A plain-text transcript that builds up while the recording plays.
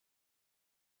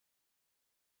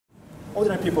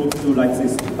ordinary people do like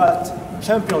this, but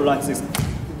champion like this.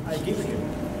 I give him.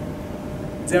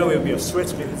 There will be a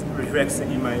stretch reflex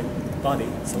in my body.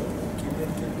 So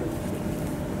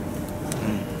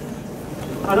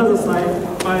another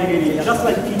side, my geri, just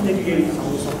like Kintek geri.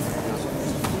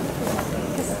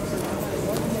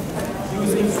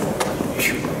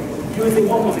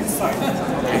 Using opposite side.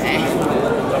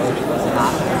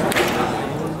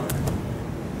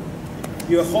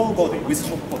 Your whole body with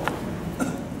hot body.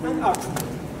 And up,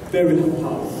 very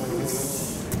hard.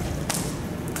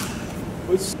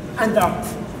 And up,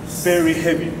 very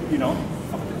heavy, you know.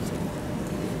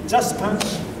 Just punch,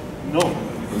 no.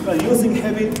 But using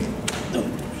heavy, no.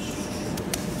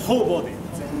 Whole body.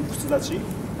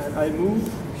 And I move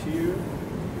here.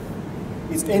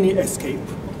 Is any escape?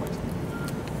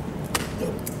 No.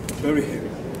 Very heavy.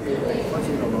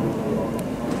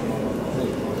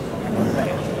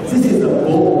 This is the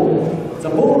ball. The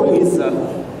ball is a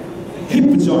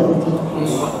hip joint.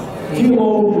 He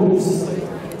all moves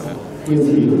with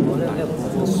you.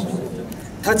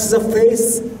 Touch the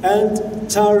face and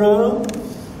turn around.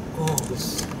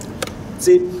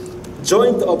 The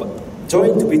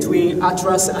joint between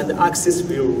atlas and axis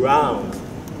will round.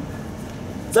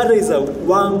 That is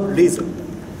one reason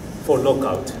for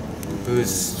knockout.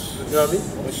 Boost. You know what I mean?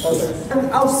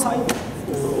 And outside,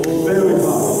 very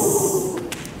hard.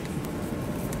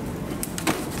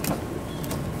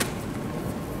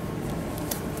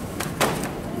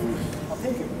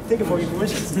 Thank you for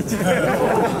information.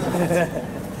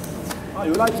 I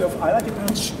like your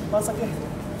punch. Once again,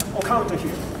 or counter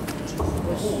here.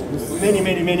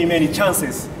 Many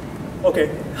chances. Okay.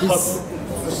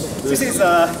 This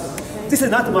is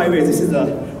not my way. This is the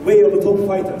way of top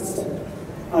fighters.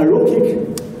 A low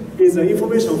kick is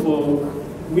information for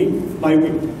win, my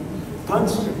win.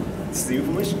 Punch, this is the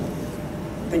information.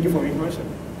 Thank you for the information.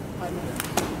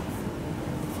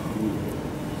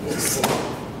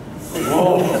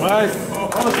 Oh, nice.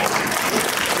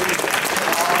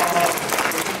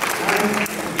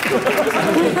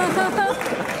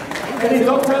 Any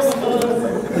doctors?